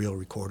reel-to-reel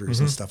recorders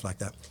and stuff like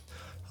that.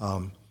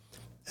 And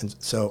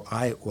so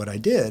what I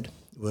did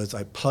was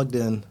I plugged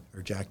in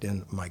or jacked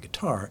in my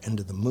guitar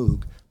into the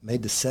Moog,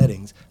 made the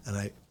settings, and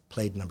I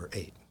played number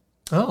 8.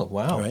 Oh,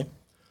 wow. Right?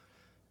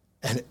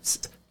 And it's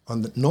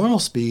on the normal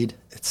speed,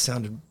 it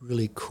sounded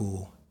really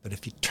cool. But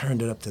if you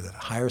turned it up to the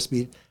higher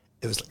speed,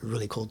 it was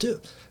really cool too.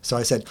 So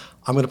I said,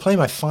 I'm going to play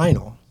my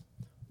final,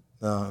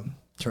 turn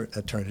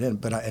it in,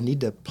 but I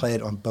need to play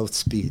it on both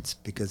speeds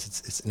because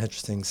it's an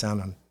interesting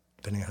sound on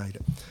depending on how you do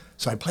it.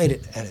 So I played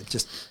it, and it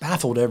just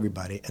baffled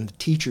everybody. And the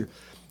teacher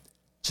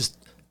just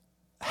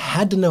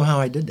had to know how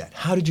I did that.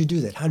 How did you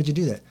do that? How did you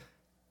do that?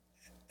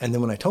 And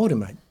then when I told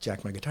him I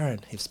jacked my guitar in,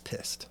 he was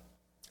pissed.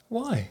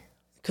 Why?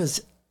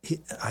 Because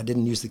I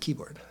didn't use the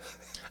keyboard.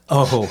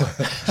 Oh.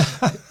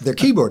 They're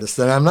keyboardists,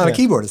 and I'm not a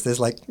keyboardist. It's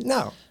like,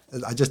 no.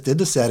 I just did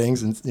the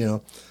settings, and,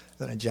 then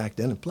I jacked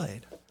in and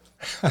played.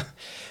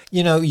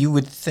 You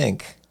would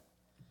think,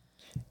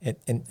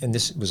 and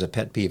this was a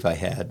pet peeve I've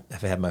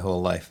had my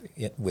whole life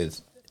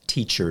with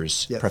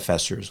teachers,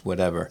 professors,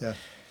 whatever,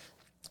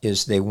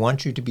 is they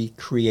want you to be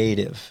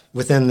creative.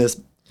 Within this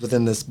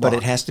box. But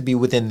it has to be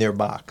within their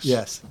box.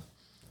 Yes.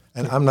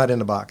 And I'm not in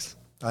the box.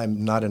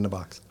 I'm not in the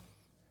box.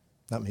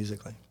 Not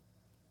musically.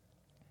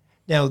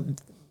 Now,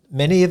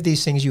 many of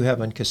these things you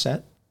have on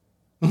cassette?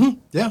 Mm-hmm.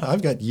 Yeah,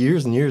 I've got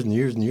years and years and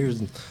years and years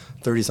and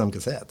 30-some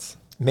cassettes.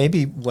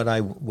 Maybe what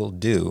I will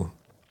do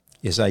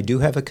is I do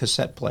have a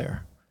cassette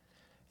player,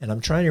 and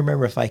I'm trying to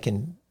remember if I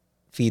can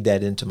feed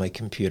that into my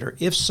computer.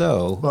 If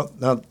so...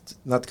 Well,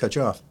 not to cut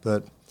you off,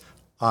 but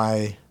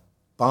I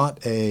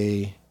bought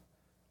a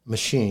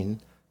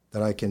machine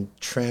that I can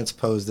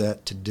transpose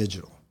that to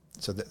digital.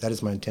 So that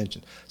is my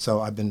intention.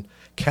 So I've been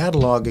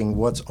cataloging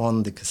what's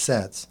on the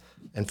cassettes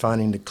and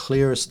finding the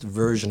clearest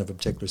version of a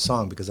particular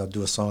song, because I'll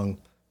do a song,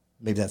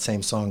 maybe that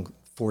same song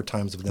 4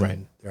 times with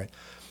them, right?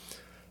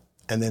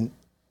 And then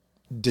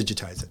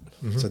digitize it.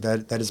 Mm-hmm. So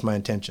that is my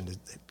intention, to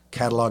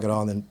catalog it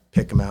all and then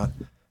pick them out.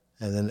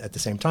 And then at the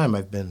same time,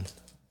 I've been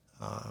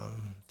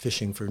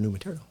fishing for new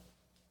material,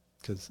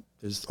 because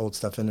there's old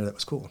stuff in there that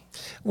was cool.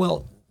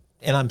 Well,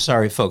 and I'm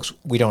sorry, folks,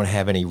 we don't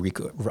have any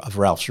of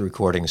Ralph's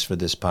recordings for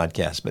this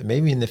podcast, but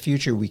maybe in the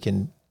future we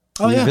can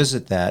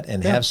revisit that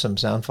and have some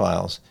sound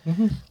files,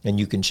 and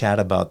you can chat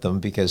about them,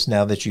 because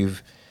now that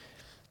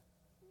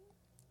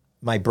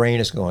my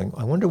brain is going,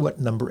 I wonder what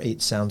number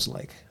 8 sounds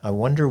like. I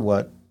wonder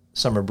what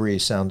Summer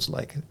Breeze sounds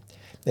like.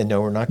 And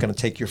no, we're not going to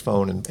take your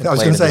phone and play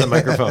it into the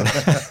microphone.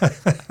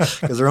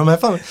 Because they're on my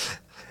phone.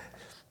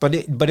 But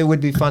it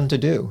would be fun to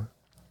do.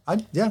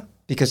 Yeah.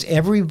 Because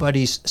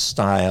everybody's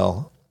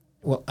style,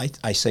 well,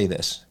 I say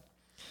this.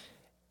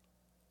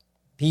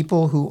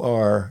 People who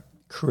are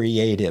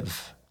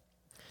creative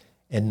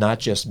and not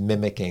just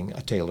mimicking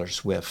a Taylor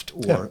Swift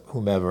or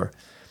whomever,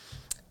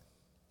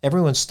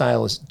 everyone's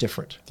style is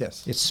different.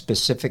 Yes. It's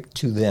specific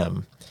to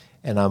them.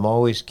 And I'm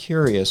always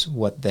curious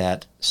what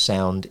that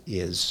sound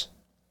is.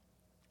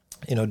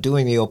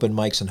 Doing the open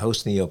mics and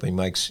hosting the open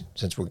mics,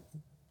 since we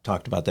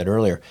talked about that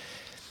earlier,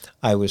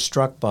 I was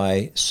struck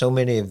by so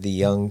many of the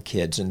young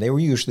kids, and they were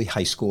usually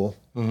high school,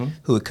 who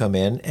would come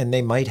in, and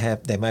they might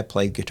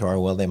play guitar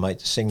well, they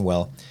might sing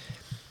well,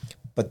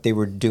 but they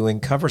were doing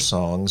cover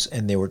songs,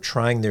 and they were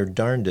trying their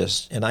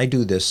darndest, and I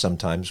do this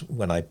sometimes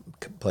when I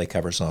play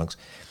cover songs,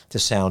 to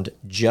sound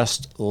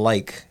just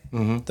like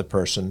the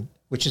person,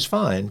 which is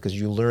fine, because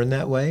you learn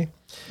that way.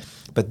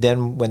 But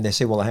then when they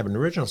say, well, I have an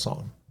original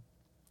song,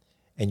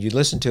 and you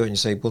listen to it and you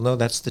say, well, no,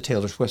 that's the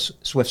Taylor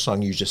Swift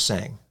song you just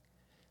sang,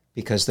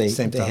 because they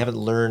haven't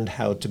learned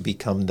how to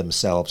become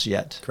themselves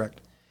yet.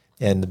 Correct.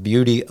 And the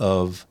beauty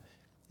of,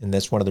 and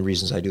that's one of the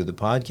reasons I do the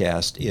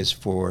podcast, is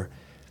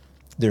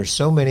there's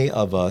so many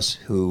of us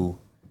who,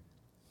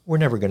 we're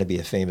never going to be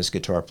a famous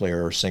guitar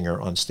player or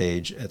singer on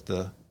stage at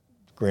the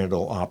Grand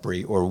Ole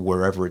Opry or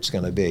wherever it's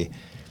going to be.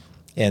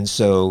 And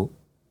so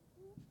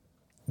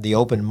the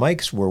open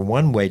mics were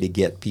one way to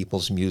get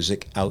people's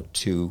music out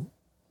to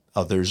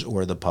others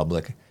or the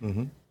public.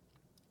 Mm-hmm.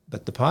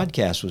 But the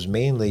podcast was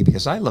mainly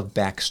because I love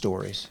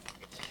backstories.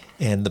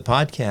 And the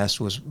podcast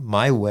was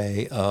my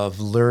way of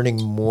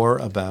learning more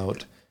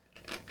about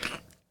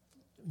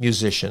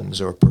musicians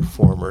or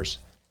performers,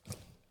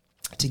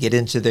 to get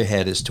into their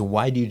head as to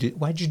why'd you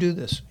do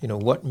this?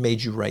 What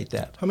made you write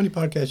that? How many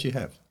podcasts you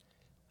have?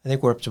 I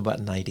think we're up to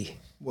about 90.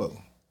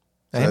 Whoa.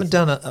 I haven't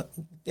done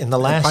in the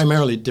last...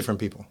 Primarily different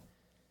people.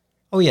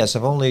 Oh, yes.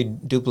 I've only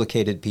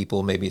duplicated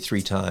people maybe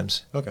 3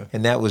 times. Okay.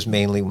 And that was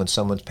mainly when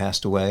someone's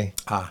passed away.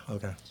 Ah,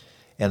 okay.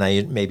 And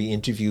I maybe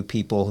interview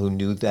people who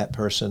knew that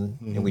person,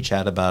 and we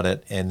chat about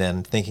it. And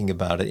then thinking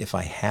about it, if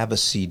I have a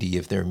CD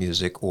of their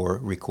music or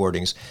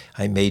recordings,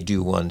 I may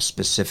do one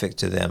specific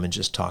to them and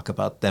just talk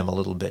about them a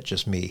little bit,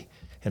 just me,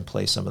 and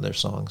play some of their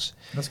songs.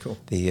 That's cool.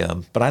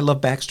 But I love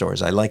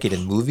backstories. I like it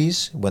in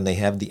movies when they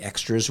have the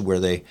extras where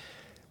they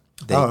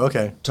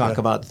talk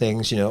about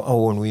things,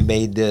 when we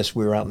made this,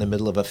 we were out in the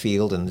middle of a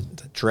field, and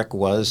the trick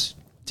was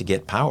to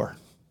get power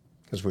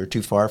because we were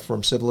too far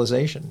from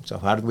civilization. So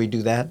how did we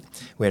do that?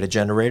 We had a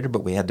generator,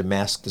 but we had to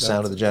mask the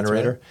sound of the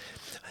generator.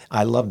 Right.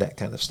 I love that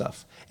kind of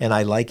stuff. And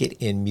I like it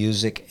in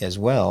music as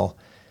well.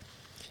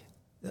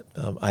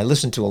 I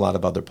listen to a lot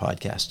of other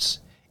podcasts.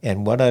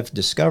 And what I've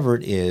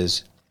discovered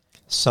is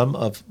some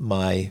of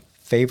my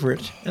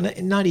favorite,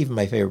 and not even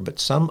my favorite, but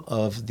some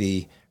of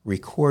the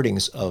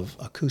recordings of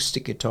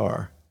acoustic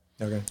guitar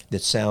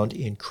that sound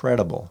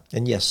incredible.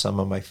 And yes, some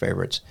of my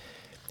favorites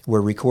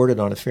were recorded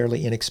on a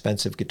fairly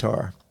inexpensive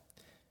guitar.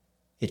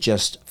 It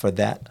just, for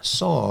that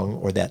song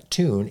or that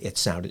tune, it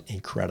sounded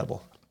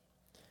incredible.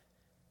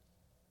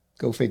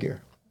 Go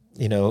figure.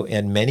 You know,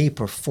 and many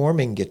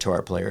performing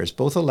guitar players,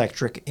 both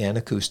electric and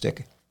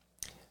acoustic,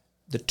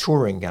 the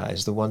touring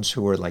guys, the ones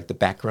who are like the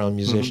background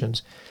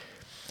musicians,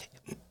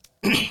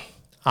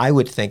 I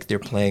would think they're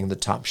playing the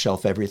top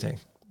shelf everything.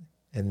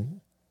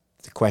 And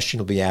the question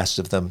will be asked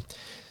of them,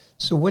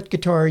 so what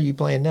guitar are you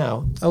playing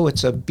now? Oh,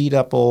 it's a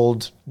beat-up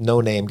old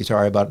no-name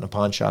guitar I bought in a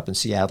pawn shop in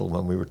Seattle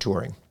when we were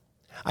touring.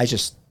 I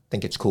just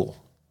think it's cool.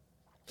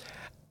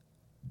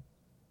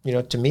 You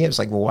know, to me, it's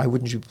like, well, why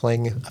wouldn't you be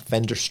playing a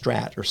Fender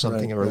Strat or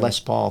something, or a Les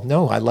Paul?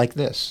 No, I like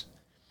this.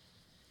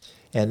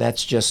 And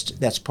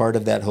that's part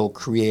of that whole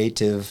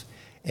creative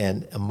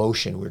and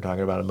emotion. We were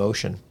talking about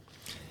emotion.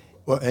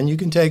 Well, and you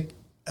can take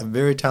a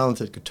very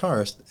talented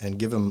guitarist and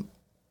give them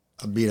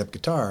a beat-up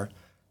guitar,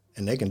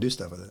 and they can do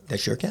stuff with it. They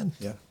sure can.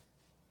 Yeah.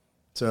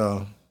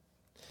 So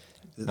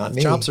Not the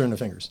me. chops are in the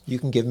fingers. You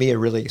can give me a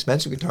really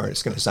expensive guitar.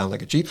 It's going to sound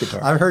like a cheap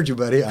guitar. I've heard you,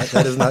 buddy.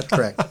 That is not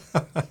correct.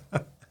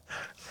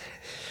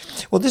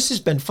 Well, this has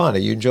been fun. Are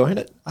you enjoying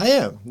it? I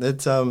am.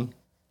 It's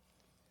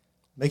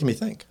making me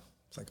think.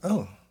 It's like,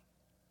 oh,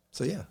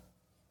 so yeah.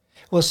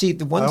 Well, see,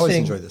 the one I always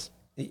thing enjoy this.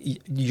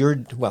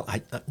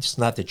 It's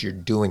not that you're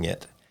doing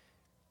it.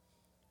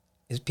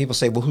 Is people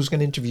say, well, who's going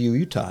to interview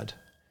you, Todd?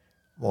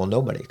 Well,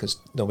 nobody, because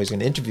nobody's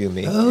going to interview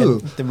me. Oh.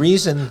 And the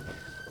reason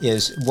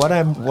is what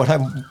I'm.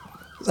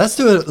 Let's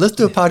do a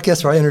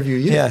podcast where I interview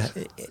you. Yeah,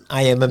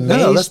 I am amazed.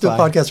 No, let's do a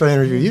podcast where I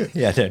interview you.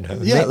 Yeah, no.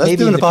 Yeah, let's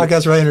do a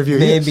podcast where I interview you.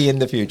 Maybe in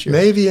the future.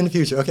 Maybe in the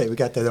future. Okay, we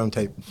got that on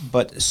tape.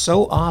 But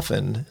so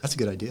often, that's a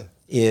good idea.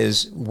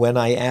 Is when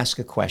I ask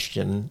a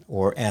question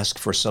or ask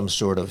for some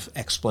sort of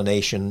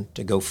explanation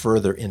to go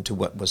further into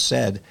what was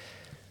said,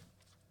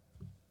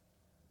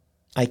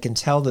 I can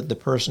tell that the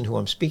person who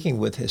I'm speaking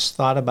with has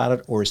thought about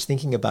it or is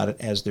thinking about it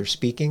as they're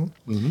speaking.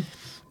 Mm-hmm.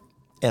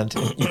 And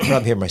you can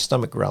probably hear my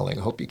stomach growling.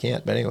 I hope you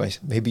can't. But anyway,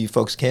 maybe you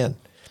folks can.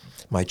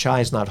 My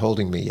chai's not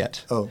holding me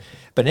yet. Oh.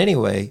 But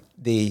anyway,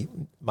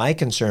 my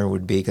concern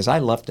would be, because I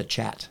love to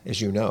chat,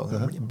 as you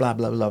know, blah,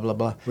 blah, blah, blah,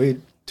 blah.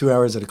 2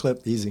 hours at a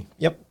clip, easy.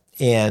 Yep.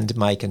 And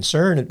my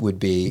concern would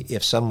be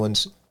if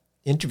someone's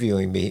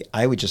interviewing me,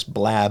 I would just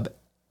blab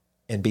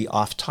and be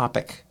off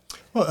topic.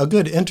 Well, a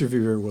good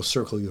interviewer will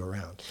circle you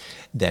around.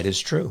 That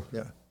is true.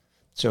 Yeah.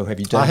 So have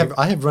you done?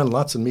 I have run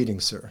lots of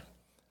meetings, sir.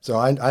 So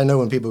I know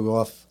when people go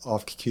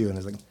off cue and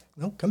it's like,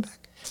 no, come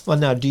back. Well,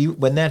 now,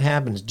 when that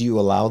happens, do you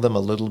allow them a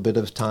little bit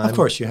of time? Of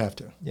course, you have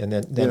to. And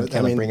then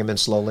kind of bring them in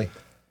slowly?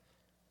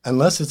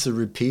 Unless it's a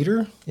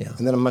repeater, yeah.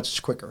 And then I'm much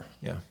quicker.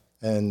 Yeah.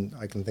 And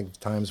I can think of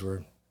times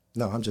where,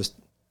 no, I'm just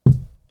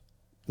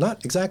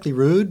not exactly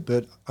rude,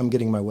 but I'm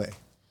getting my way.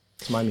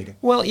 It's my meeting.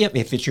 Well, yeah,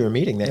 if it's your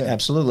meeting,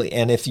 absolutely.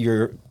 And if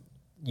you're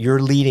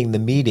leading the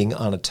meeting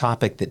on a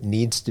topic that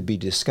needs to be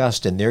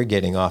discussed and they're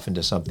getting off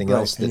into something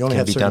else that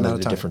can be done at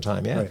a different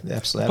time. Yeah, right.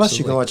 Absolutely. Plus,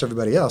 you can watch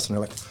everybody else and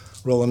they're like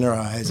rolling their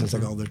eyes and it's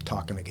like, oh, they're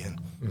talking again.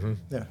 Mm-hmm.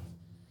 Yeah.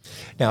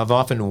 Now, I've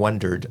often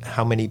wondered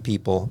how many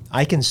people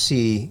I can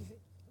see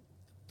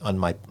on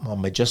my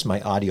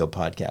audio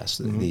podcast,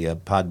 the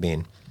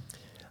Podbean.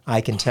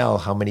 I can tell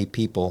how many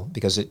people,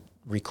 because it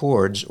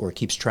records or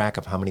keeps track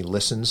of how many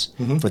listens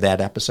for that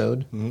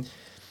episode. Mm-hmm.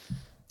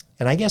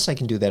 And I guess I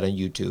can do that on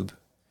YouTube.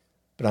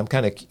 But I'm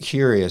kind of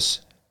curious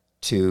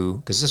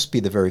because this will be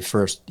the very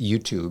first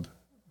YouTube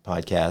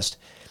podcast,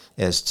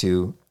 as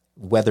to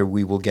whether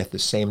we will get the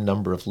same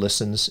number of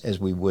listens as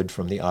we would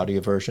from the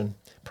audio version.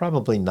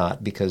 Probably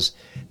not, because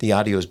the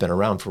audio has been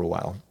around for a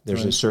while.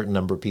 There's a certain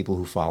number of people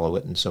who follow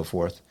it and so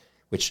forth,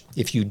 which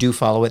if you do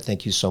follow it,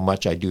 thank you so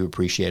much. I do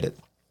appreciate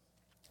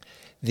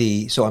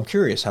it. So I'm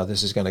curious how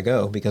this is going to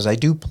go, because I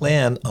do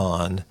plan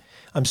on,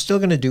 I'm still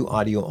going to do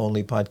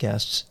audio-only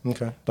podcasts,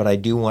 but I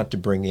do want to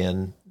bring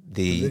in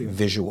the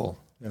visual,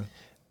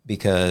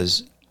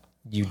 because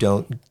you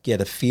don't get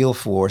a feel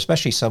for,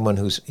 especially someone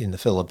who's in the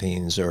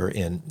Philippines or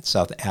in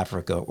South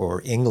Africa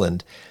or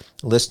England,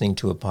 listening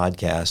to a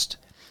podcast,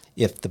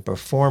 if the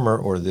performer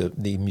or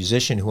the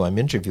musician who I'm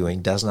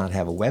interviewing does not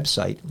have a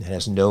website and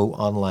has no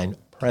online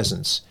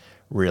presence,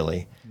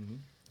 really,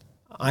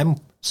 I'm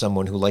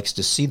someone who likes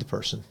to see the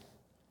person.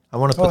 I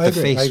want to put the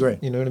face,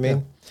 you know what I mean?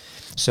 Yeah.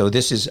 So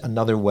this is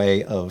another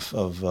way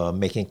of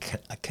making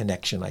a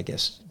connection, I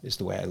guess, is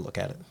the way I look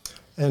at it.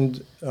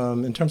 And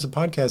in terms of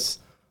podcasts,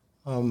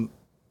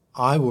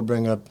 I will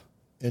bring up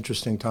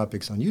interesting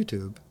topics on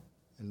YouTube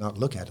and not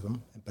look at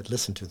them, but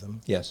listen to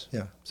them. Yes.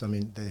 Yeah. So, I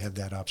mean, they have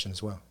that option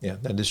as well. Yeah,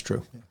 that is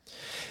true. Yeah.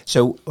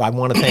 So I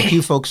want to thank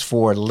you folks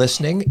for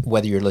listening,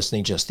 whether you're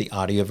listening just the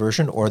audio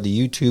version or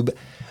the YouTube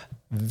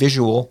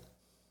visual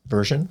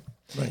version.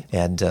 Right.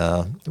 And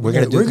we're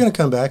going to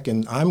come back,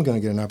 and I'm going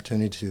to get an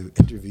opportunity to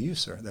interview you,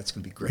 sir. That's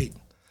going to be great.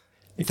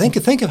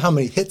 Think of how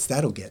many hits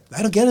that'll get.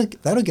 That'll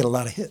get a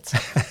lot of hits.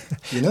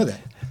 You know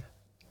that.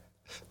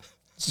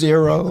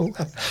 Zero.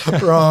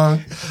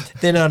 Wrong.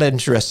 They're not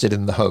interested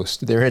in the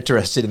host. They're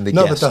interested in the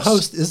No, guests. but the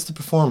host is the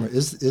performer,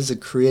 is a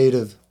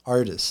creative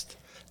artist,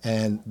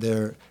 and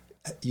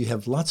you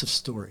have lots of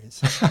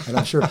stories, and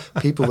I'm sure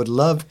people would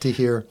love to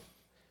hear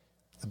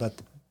about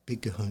the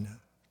big kahuna.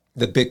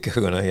 The big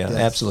kahuna, yeah, Yes.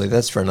 absolutely.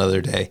 That's for another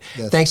day.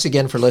 Yes. Thanks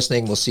again for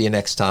listening. We'll see you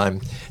next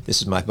time.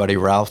 This is my buddy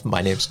Ralph.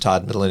 My name's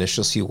Todd, middle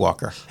initial C.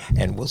 Walker,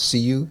 and we'll see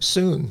you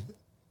soon.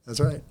 That's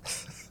right.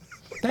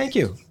 Thank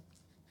you.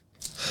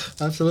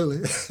 Absolutely.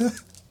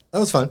 That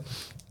was fun.